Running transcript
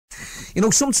You know,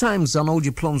 sometimes on Hold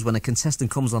Your Plums, when a contestant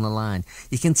comes on the line,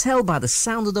 you can tell by the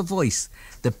sound of the voice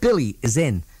that Billy is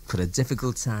in for a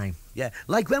difficult time. Yeah,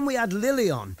 like when we had Lily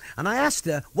on, and I asked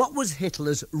her what was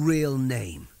Hitler's real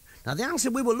name. Now, the answer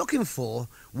we were looking for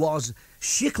was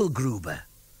Schicklgruber.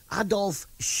 Adolf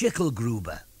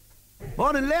Schicklgruber.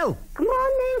 Morning, Lil. Good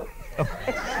morning.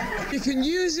 You can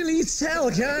usually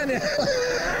tell, can't you?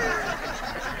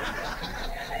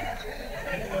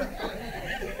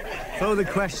 Throw the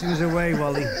questions away,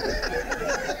 Wally.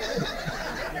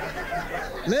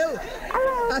 Lil,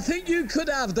 Hello. I think you could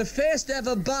have the first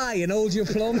ever buy in Hold Your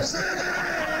Plums.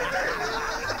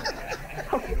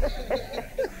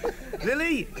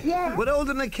 Lily? Yeah. We're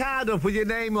holding a card up with your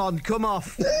name on. Come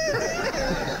off.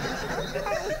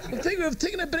 I'm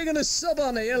thinking of bringing a sub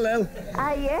on here, Lil.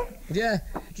 Are you? Yeah.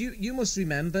 You must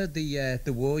remember the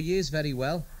war years very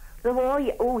well. The war,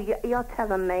 you're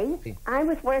telling me? I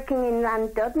was working in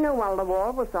Llandudno while the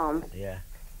war was on. Yeah.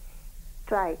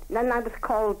 Right. Then I was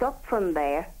called up from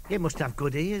there. You must have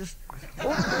good ears.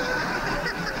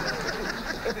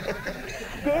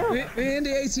 Still? We're in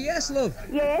the ATS, love.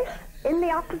 Yes. In the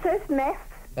officers' mess.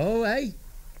 Oh, hey.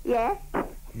 Yeah.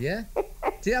 Yeah.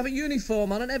 Do you have a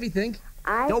uniform on and everything?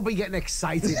 Don't be getting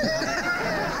excited.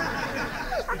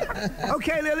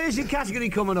 OK, Lil, here's your category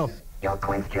coming up. Your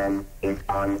question is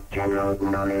on general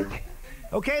knowledge.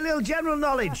 OK, Lil, general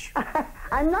knowledge.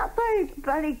 I'm not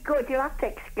very good. You'll have to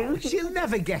excuse me. She'll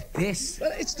never get this.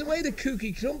 Well, it's the way the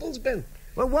cookie crumbles, Bill.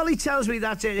 Well, Wally tells me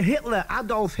that Hitler,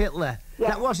 Adolf Hitler, Yeah.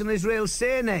 that wasn't his real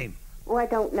surname. Oh, I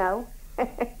don't know.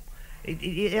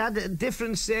 He had a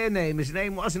different surname. His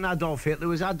name wasn't Adolf Hitler, it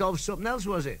was Adolf something else,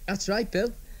 was it? That's right,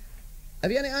 Bill.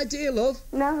 Have you any idea, love?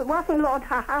 No, it wasn't Lord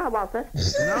Ha-Ha, was it?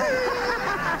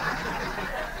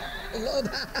 Lord...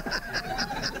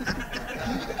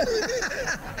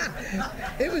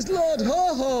 It was Lord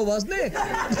Ho-Ho, wasn't it?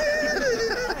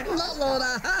 Not Lord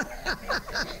Ha-Ha.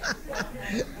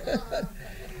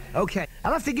 OK,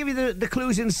 I'll have to give you the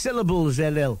clues in syllables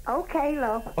there, Lil. Okay,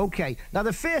 love. OK, now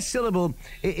the first syllable,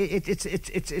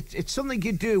 it's something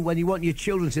you do when you want your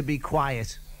children to be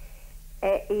quiet.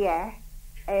 Yeah.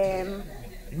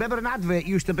 Remember an advert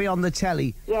used to be on the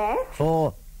telly Yes.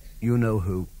 for you know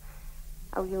who?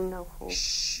 Oh, you know who.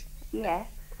 Shh. Yeah.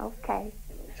 Okay.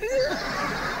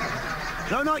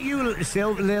 No, not you,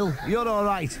 Lil. You're all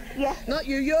right. Yeah. Not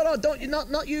you. You're all... Don't you...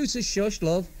 Not you to shush,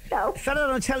 love. No. A fella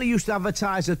on the telly used to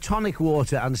advertise a tonic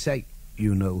water and say,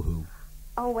 you know who.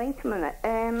 Oh, wait a minute.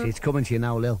 See, it's coming to you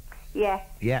now, Lil. Yeah.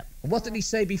 Yeah, What did he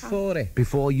say before it?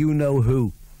 before you know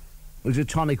who. It was a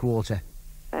tonic water.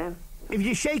 Um. If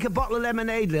you shake a bottle of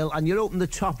lemonade, Lil, and you open the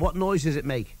top, what noise does it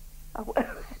make? Oh,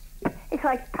 it's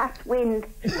like past wind.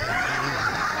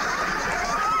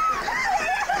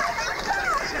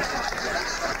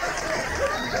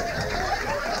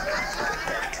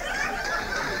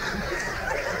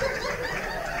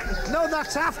 No,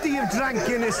 that's after you've drank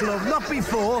Guinness, love, not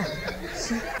before.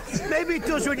 Maybe it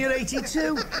does when you're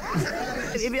 82.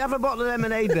 If you have a bottle of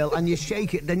lemonade, Lil, and you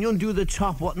shake it, then you undo the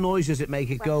top, what noise does it make?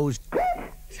 It goes...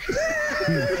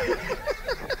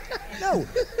 No,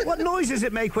 what noise does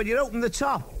it make when you open the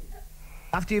top?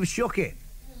 After you've shook it?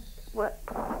 What?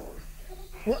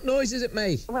 What noise does it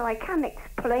make? Well, I can't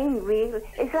explain, really.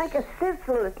 It's like a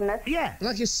sizzle, isn't it? Yeah.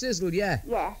 Like a sizzle, yeah.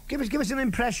 Yeah. Give us an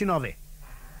impression of it.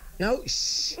 No,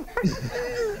 shh.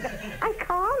 I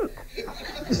can't.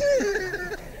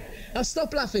 Now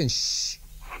stop laughing. Shh.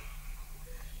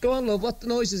 Go on, love. What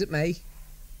noise does it make?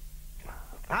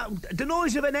 The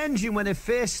noise of an engine when it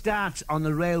first starts on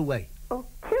the railway. Oh,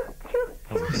 choo, choo,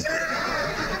 choo.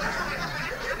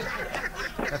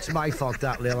 That's my fault,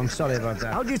 that, Lil. I'm sorry about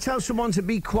that. How do you tell someone to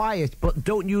be quiet but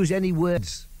don't use any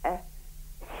words?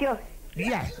 Shush.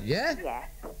 Yeah. Yeah? Yeah.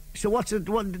 So what's it?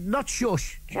 What? Not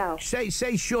shush. No. Say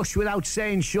shush without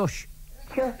saying shush.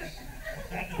 Shush.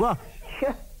 What?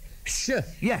 Shush. Shh.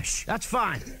 Yeah, shh. That's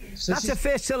fine. So That's she's- the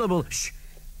first syllable. Shh.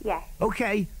 Yeah.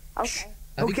 Okay. Okay.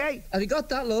 Okay. Have you got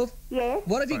that, love? Yes.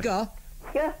 What have you got?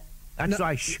 Shush. That's No.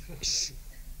 right. Shh. Shh.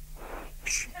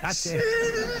 Shh. That's it.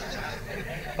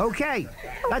 Okay.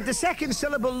 The second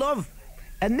syllable, love.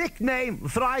 A nickname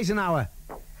for Eisenhower.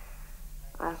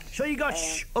 So you got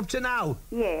shh up to now.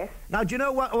 Yes. Now, do you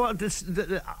know what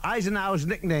the Eisenhower's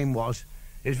nickname was?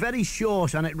 It's very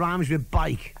short and it rhymes with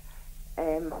bike.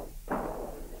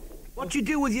 What do you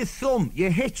do with your thumb?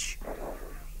 You hitch.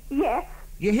 Yes.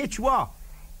 You hitch what?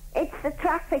 It's the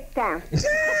traffic down.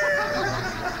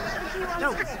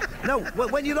 No,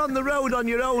 when you're on the road on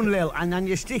your own, Lil, and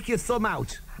you stick your thumb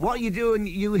out, what you doing?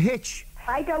 You hitch.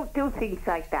 I don't do things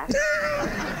like that.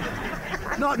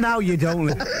 Not now, you don't,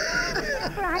 Lil.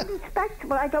 But I'm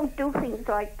respectable. I don't do things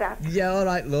like that. Yeah, all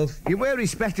right, love. You were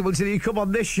respectable till you come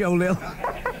on this show, Lil.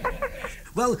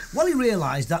 Well, Wally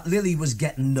realised that Lily was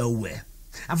getting nowhere.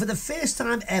 And for the first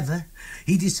time ever,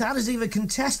 he decided to give a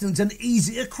contestant an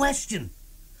easier question.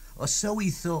 Or so he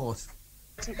thought.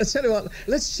 I tell you what,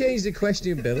 let's change the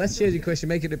question, Bill. Let's change the question,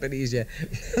 make it a bit easier.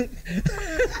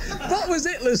 What was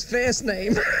Hitler's first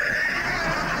name?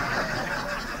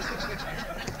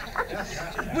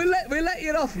 We'll let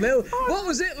you off, Lil. What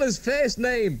was Hitler's first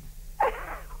name?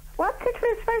 What's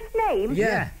Hitler's first name?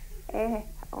 Yeah.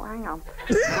 Oh, hang on.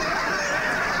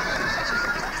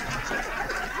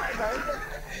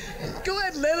 Go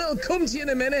ahead, Lil, it'll come to you in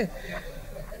a minute.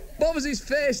 What was his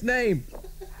first name?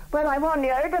 Well, I've only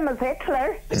heard him as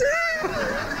Hitler.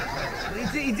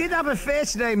 He did have a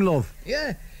first name, love.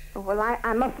 Yeah. Well,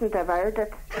 I mustn't have heard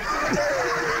it.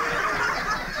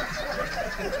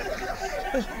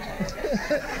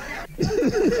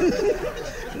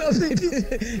 No,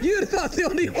 you're not the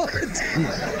only one.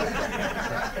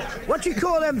 What do you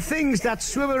call them things that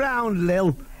swim around,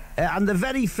 Lil? And they're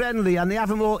very friendly, and they have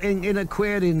them all in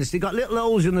aquariums. They got little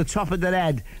holes in the top of their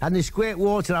head, and they squirt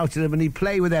water out of them, and they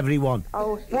play with everyone.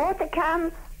 Oh, water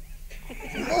cans.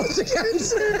 Water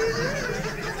cans.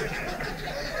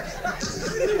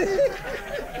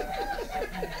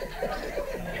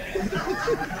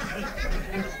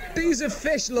 These are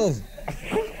fish, love.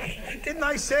 Didn't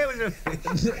I say it was a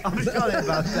fish? I'm sorry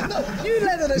about that. No, you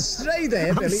led it astray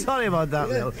there, Billy. I'm sorry about that,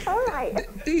 Lil. All right.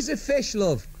 These are fish,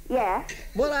 love. Yeah.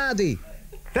 What are they?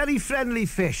 Very friendly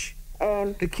fish.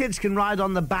 The kids can ride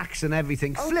on the backs and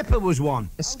everything. Oh. Flipper was one.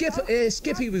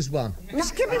 Skippy was one.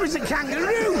 Skippy was a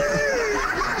kangaroo.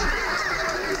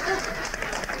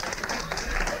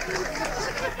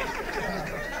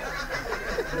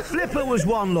 Flipper was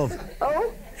one, love.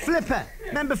 Oh? Flipper.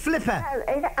 Remember Flipper?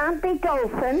 Aren't they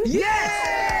dolphins?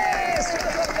 Yes!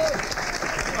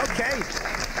 Okay.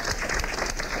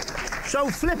 So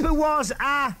Flipper was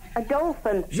A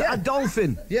dolphin. a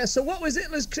dolphin. Yeah, so what was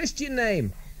Hitler's Christian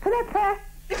name? Flipper.